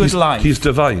living a good life. He's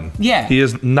divine. Yeah. He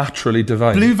is naturally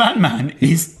divine. Blue Van Man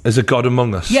is a god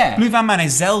among us. Yeah. Blue Van Man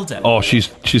is Zelda. Oh, she's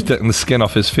taking the skin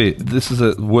off his feet. This is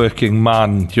a working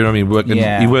man, do you know what I mean?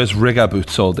 Working. He wears rigger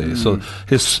boots all day, so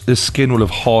his skin will have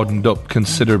hardened up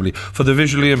considerably. For the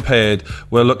visually impaired,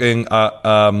 we're looking at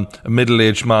a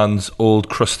middle-aged man's old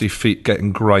crusty feet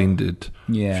getting grinded.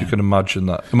 Yeah. If you can imagine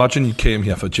that. Imagine you came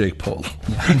here for Jake Paul.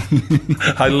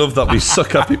 I love that we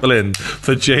sucker people in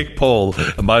for Jake Paul,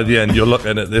 and by the end you're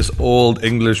looking at this old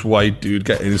English white dude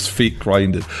getting his feet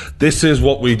grinded. This is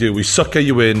what we do. We sucker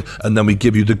you in and then we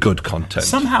give you the good content.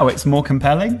 Somehow it's more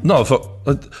compelling. No,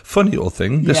 funny old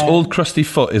thing. This old crusty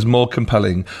foot is more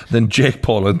compelling than Jake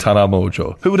Paul and Tana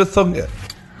Mojo. Who would have thunk it?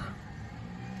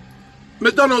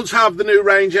 McDonald's have the new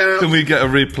range out. Can we get a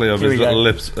replay of his little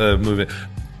lips moving?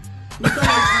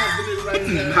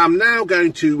 I'm now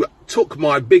going to tuck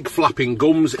my big flapping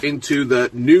gums into the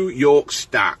New York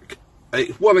stack.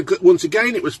 Once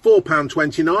again, it was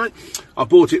 £4.29. I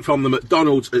bought it from the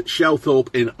McDonald's at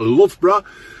Shelthorpe in Loughborough.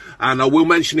 And I will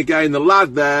mention again, the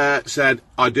lad there said,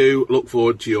 I do look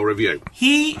forward to your review.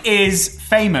 He is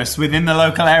famous within the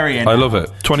local area now. I love it.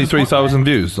 23,000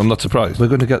 views. I'm not surprised. We're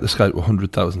going to get this guy to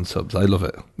 100,000 subs. I love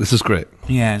it. This is great.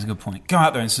 Yeah, it's a good point. Go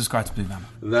out there and subscribe to Blue Van.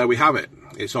 And there we have it.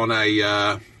 It's on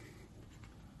a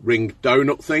ring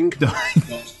donut thing.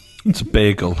 It's a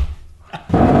bagel.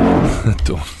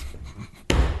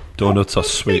 Donuts are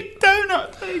sweet.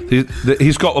 Donut thing.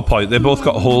 He's got a point. They both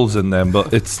got holes in them,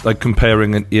 but it's like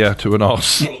comparing an ear to an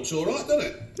arse. It looks all right, doesn't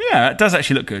it? Yeah, it does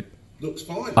actually look good. Looks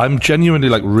fine. I'm genuinely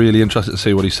really interested to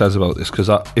see what he says about this, because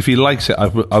if he likes it, I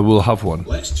will have one.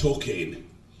 Let's talk in.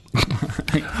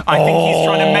 I think he's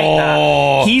trying to make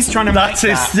that. He's trying to That's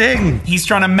make his that. thing. He's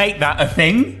trying to make that a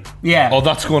thing. Yeah. Oh,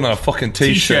 that's going on a fucking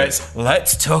t-shirt. T-shirts.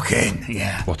 Let's tuck in.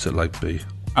 Yeah. What's it like, B?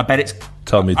 I bet it's.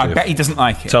 Tell me, Dave. I bet he doesn't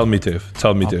like it. Tell me, Dave.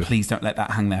 Tell me, Dave. Please don't let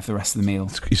that hang there for the rest of the meal.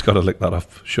 He's got to lick that up,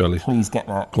 surely. Please get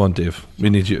that. Go on, Dave. We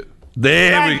need you.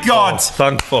 There Thank we go. God.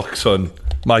 Thank fuck, son.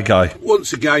 My guy.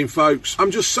 Once again, folks,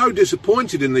 I'm just so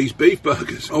disappointed in these beef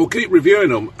burgers. I'll keep reviewing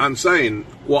them and saying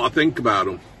what I think about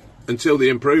them until they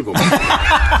improve them.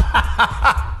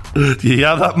 Do you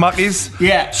hear that, Mackies?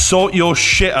 Yeah. Sort your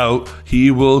shit out.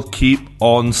 He will keep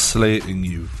on slating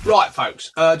you. Right,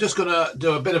 folks, just going to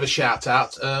do a bit of a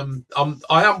shout-out. I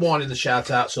am winding the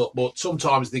shout-outs up, but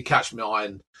sometimes they catch my eye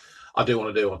and I do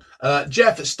want to do one.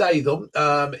 Jeff at Statham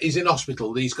is in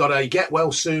hospital. He's got a get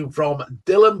well soon from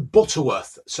Dylan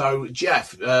Butterworth. So,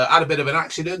 Jeff, had a bit of an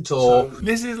accident or...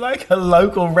 This is like a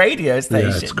local radio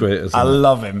station. Yeah, it's great, isn't I it?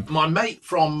 love him. My mate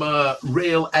from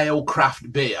Real Ale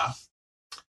Craft Beer,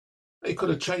 he could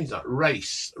have changed that.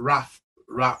 Race, Raff,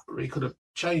 he could have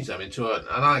changed them into an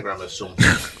anagram or something.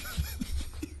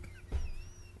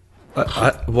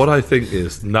 What I think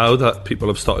is, now that people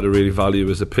have started to really value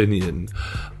his opinion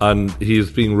and he's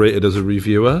being rated as a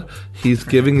reviewer, he's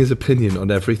giving his opinion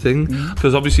on everything.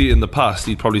 Because obviously in the past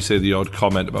he'd probably say the odd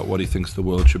comment about what he thinks the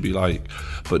world should be like,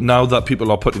 but now that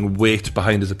people are putting weight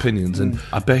behind his opinions, and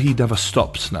I bet he never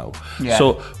stops now.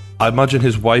 So I imagine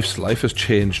his wife's life has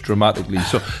changed dramatically.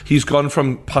 So he's gone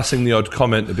from passing the odd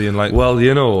comment to being like, well,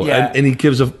 you know, and he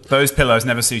gives a... Those pillows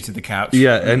never suited the couch.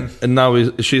 Yeah, and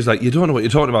now she's like, you don't know what you're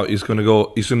talking about. He's going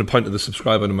to point to the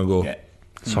subscriber and go,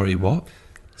 sorry, what?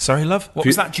 Sorry, love? What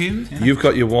was that, June? Yeah. You've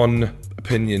got your one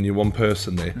opinion, your one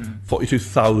person there.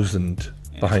 42,000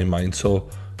 behind mine, so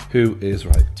who is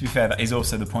right? To be fair, that is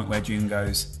also the point where June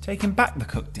goes, taking back the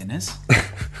cooked dinners.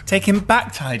 Taking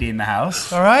back tidying the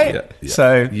house, all right? Yeah.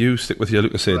 So you stick with your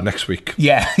Lucas here next week.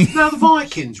 Yeah. Now, the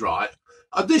Vikings, right?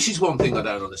 This is one thing I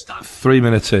don't understand. 3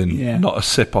 minutes in, not a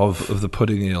sip of the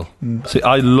pudding ale. See,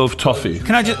 I love toffee.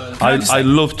 Can I just I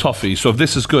love toffee, so if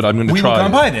this is good, I'm going to try it. We will go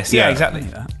and buy this. Yeah, exactly.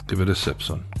 Give it a sip,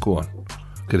 son. Go on.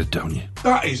 Get it down you.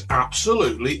 That is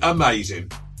absolutely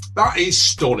amazing. That is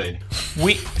stunning.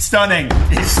 Stunning.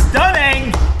 It's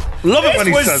stunning. Love it when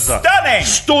he says that. Stunning.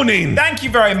 Stunning. Thank you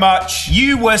very much.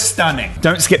 You were stunning.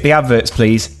 Don't skip the adverts,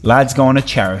 please. Lads, go on a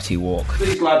charity walk.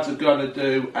 These lads are going to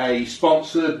do a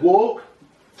sponsored walk.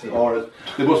 Or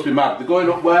they must be mad. They're going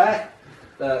up where?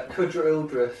 Cwdr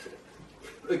Ildrith.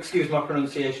 Excuse my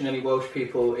pronunciation, any Welsh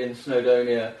people in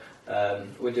Snowdonia.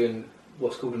 We're doing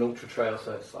what's called an ultra trail,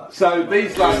 so it's like... So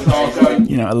these lads are going...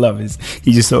 You know, I love is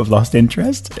he just sort of lost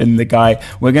interest in the guy.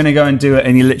 We're going to go and do it,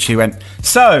 and he literally went,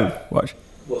 so, watch.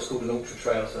 What's called an ultra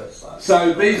trail, so it's like...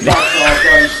 So these lads are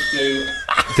going to do...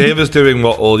 Dave is doing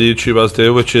what all YouTubers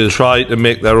do, which is try to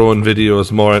make their own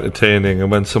videos more entertaining,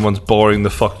 and when someone's boring the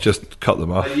fuck, just cut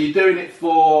them off. Are you doing it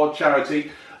for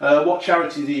charity? What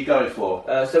charities are you going for?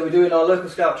 So we're doing our local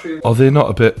scout troop. Are they not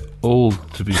a bit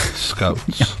old to be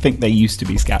scouts? I think they used to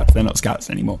be scouts. They're not scouts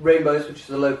anymore. Rainbows, which is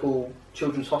a local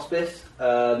children's hospice.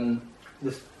 The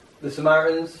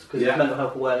Samaritans, because it's Mental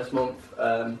Health Awareness Month.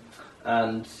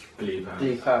 And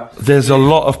Bleep House. There's a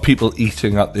lot of people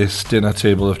eating at this dinner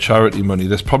table of charity money.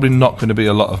 There's probably not going to be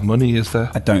a lot of money, is there?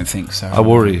 I don't think so. I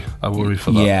worry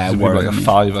for that. Yeah, I worry. Like a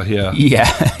fiver here. Yeah.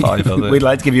 Fiver there. We'd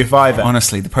like to give you a fiver.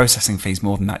 Honestly, the processing fee's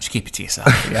more than that. Just keep it to yourself.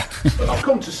 Yeah. I've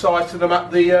come to sight of them at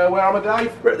the where am I,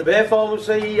 Dave? We're at the Beer Farmers,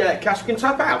 the Caskin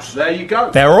Tap House. There you go.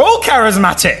 They're all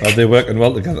charismatic. Are they working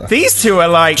well together? These two are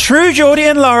like true Geordie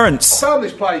and Lawrence. I found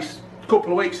this place a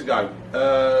couple of weeks ago.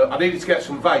 I needed to get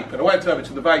some vape, and I went over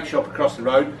to the vape shop across the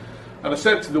road, and I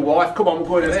said to the wife, come on, we're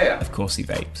going in here. Of course he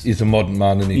vapes. He's a modern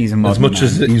man, isn't he? He's a modern man. As much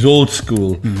as he's old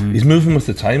school, he's moving with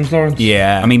the times, Lawrence.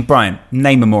 Yeah. I mean, Brian,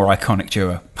 name a more iconic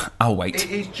duo. I'll wait.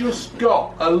 He's just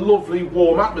got a lovely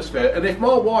warm atmosphere, and if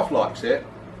my wife likes it,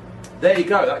 there you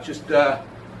go, that just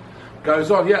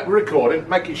goes on. Yeah, we're recording,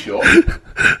 making sure.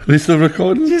 Are they still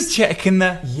recording? Just checking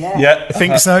the... Yeah. I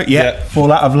think so, yeah.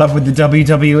 Fall out of love with the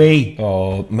WWE.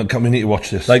 Oh, we need to watch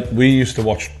this. Like, we used to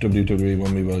watch WWE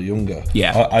when we were younger.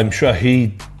 Yeah. I'm sure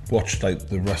he watched, like,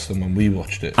 the wrestling when we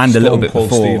watched it. And a little bit Stone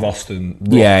Cold before. Steve Austin.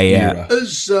 Yeah.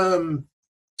 As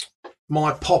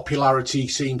my popularity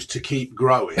seems to keep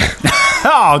growing,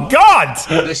 Oh, God!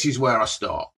 this is where I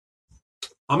start.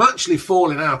 I'm actually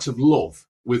falling out of love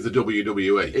with the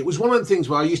WWE. It was one of the things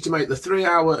where I used to make the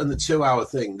 3-hour and the 2-hour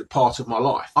thing the part of my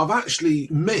life. I've actually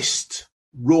missed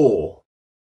Raw,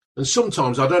 and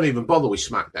sometimes I don't even bother with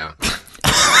SmackDown.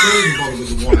 I don't even bother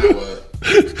with the 1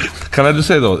 hour. Can I just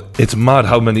say, though, it's mad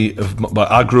how many of...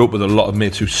 I grew up with a lot of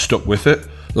mates who stuck with it.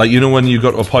 Like, you know, when you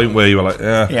got to a point where you were like,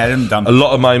 yeah, I'm done. A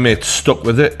lot of my mates stuck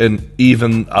with it, and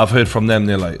even I've heard from them,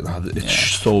 they're like,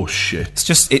 it's so shit.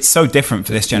 It's so different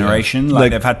for this generation.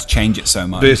 Like, they've had to change it so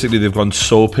much. Basically, they've gone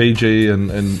so PG,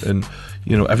 and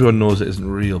you know, everyone knows it isn't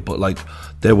real, but like,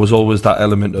 there was always that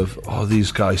element of,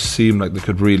 these guys seem like they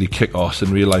could really kick ass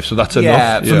in real life, so that's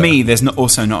enough. For me, there's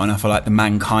also not enough of like the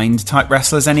Mankind type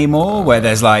wrestlers anymore, where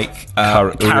there's like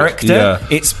character. Yeah.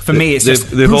 It's for me, it's just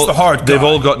they've who's all, the hard guy? They've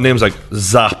all got names like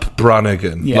Zap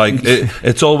Brannigan. Yeah. Like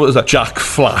it's always like Jack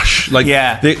Flash. Like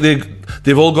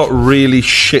they've all got really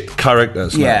shit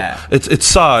characters. Yeah. Now. It's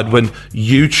sad when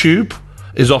YouTube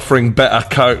is offering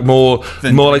better more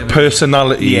like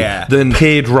personality than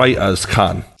paid writers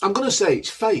can. I'm going to say it's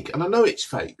fake, and I know it's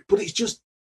fake, but it's just...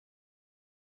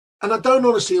 And I don't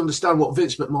honestly understand what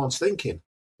Vince McMahon's thinking.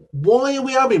 Why are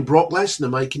we having Brock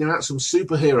Lesnar making out some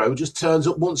superhero who just turns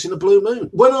up once in a blue moon?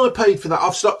 When I paid for that,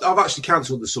 I've actually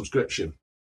cancelled the subscription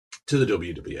to the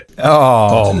WWE.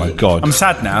 Oh my God. I'm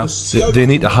sad now. They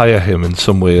need to hire him in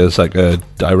some way as like a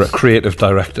creative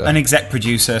director. An exec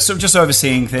producer, sort of just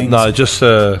overseeing things. No, just...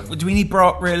 Do we need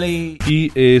Brock, really?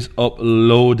 He is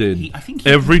uploading. I think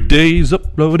every day he's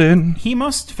uploading. He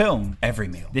must film every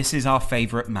meal. This is our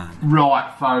favourite man.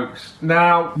 Right, folks.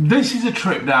 Now, this is a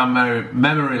trip down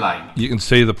memory lane. You can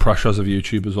see the pressures of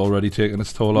YouTube is already taking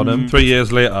its toll on him. 3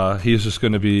 years later, he's just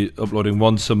going to be uploading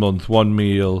once a month, one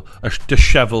meal, a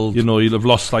dishevelled, you know, you'll have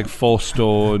lost like 4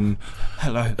 stone.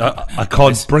 Hello. I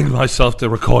can't bring myself to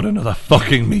record another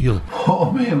fucking meal.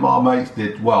 What me and my mates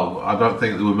did, well, I don't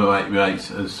think they were my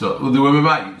mates as such. Well, they were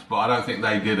my mates, but I don't think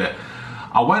they did it.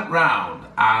 I went round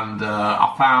and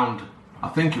I found, I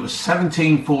think it was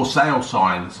 17 for sale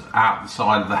signs out the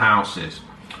side of the houses.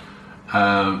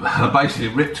 I basically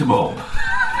ripped them up.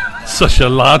 Such a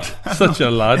lad. Such a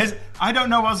lad. I don't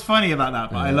know what's funny about that,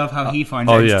 but I love how he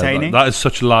finds it entertaining. That is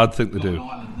such a lad thing to do.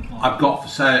 I've got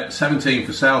 17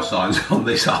 for sale signs on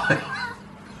this eye.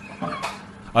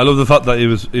 I love the fact that he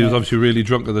was obviously really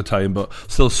drunk at the time, but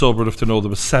still sober enough to know there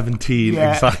was 17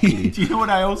 exactly. Do you know what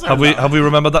I also have we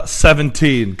remembered that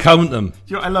 17? Count them. Do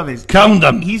you know what I love is count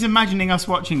them. He's imagining us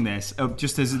watching this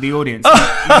just as the audience.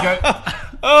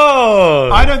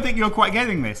 Oh, I don't think you're quite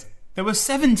getting this. There were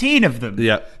 17 of them.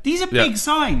 Yeah, these are big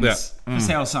signs for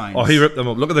sale signs. Oh, he ripped them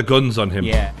up. Look at the guns on him.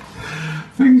 Yeah.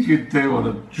 Things you'd do on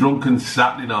a drunken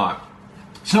Saturday night.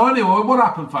 So anyway, what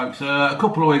happened, folks? A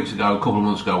couple of weeks ago, a couple of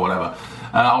months ago, whatever,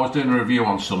 I was doing a review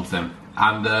on something,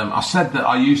 and I said that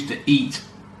I used to eat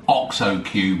OXO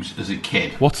cubes as a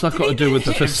kid. What's that got to do with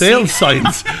the for sale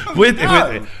signs? Wait.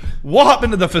 What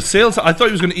happened to the for sale? I thought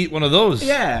he was going to eat one of those.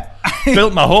 Yeah.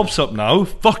 Built my hopes up now.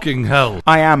 Fucking hell.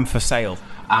 I am for sale.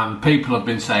 And people have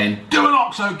been saying, do an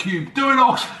OXO cube, do an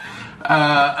OXO.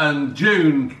 And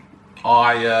June,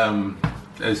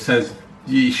 says,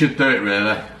 you should do it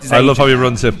really. I love how he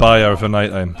runs it by her for night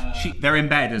time. They're in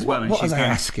bed as well. And What she's are they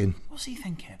going, asking? what's he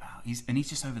thinking about? And he's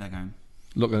just over there going,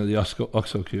 Looking at the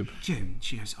OXO cube. June,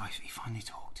 she goes, he finally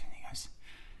talked to him. He goes,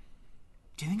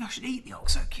 do you think I should eat the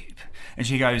OXO cube? And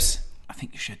she goes, I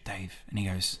think you should, Dave. And he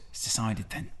goes, it's decided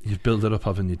then. You've built it up,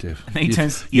 haven't you, Dave? And he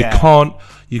turns, You can't.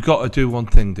 You got to do one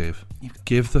thing, Dave.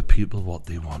 Give the people what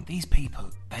they want. These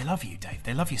people, they love you, Dave.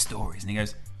 They love your stories. And he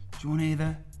goes, do you want to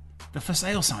hear the for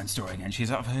sale sign story again? She's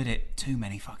like, I've heard it too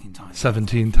many fucking times.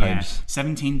 17 times. Yeah,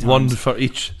 17 times. One for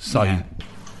each sign.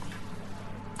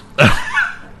 Yeah.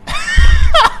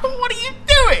 What are you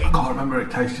doing? I can't remember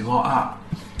it tasting like that.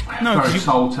 No, very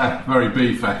salty, very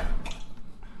beefy.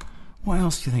 What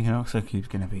else do you think an OXO cube's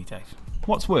going to be, Dave?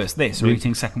 What's worse, this or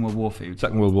eating Second World War food?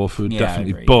 Second World War food, Yeah,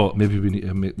 definitely. I agree. But maybe we need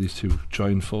to make these two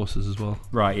join forces as well.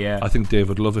 Right, yeah. I think Dave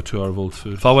would love a 2 hour of old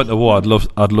food. If I went to war, I'd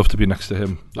love to be next to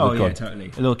him. Oh, God. yeah, totally.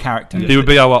 A little character. He would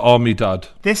be our army dad.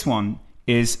 This one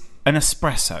is an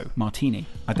espresso martini.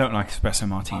 I don't like espresso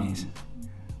martinis.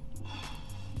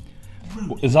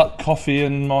 Is that coffee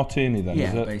and martini then? Yeah,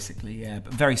 is it? basically, yeah.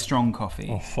 But very strong coffee.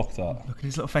 Oh, fuck that. Look at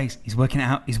his little face. He's working it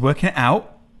out. He's working it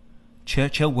out.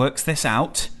 Churchill works this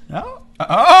out. Oh!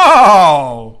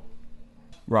 Oh!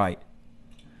 Right.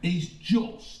 He's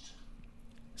just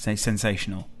Say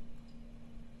sensational.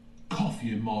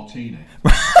 coffee and martini.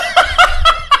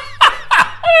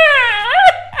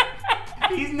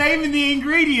 He's naming the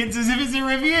ingredients as if it's a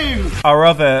review. Our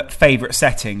other favourite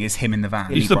setting is him in the van.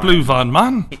 He's the blue van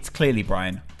man. It's clearly,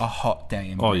 Brian, a hot day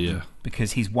in Oh, Britain yeah.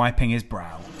 because he's wiping his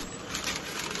brow.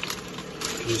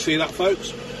 Can you see that,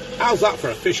 folks? How's that for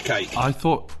a fish cake? I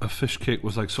thought a fish cake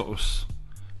was like sort of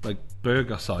like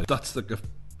burger size. That's like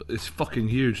it's fucking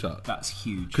huge. That's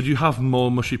huge. Could you have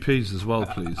more mushy peas as well,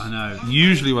 please? I know.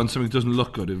 Usually when something doesn't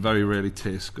look good, it very rarely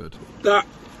tastes good. That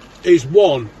is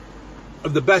one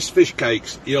of the best fish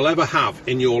cakes you'll ever have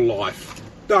in your life.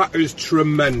 That is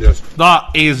tremendous. That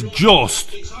is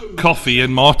just coffee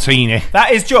and martini.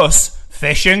 That is just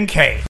fish and cake.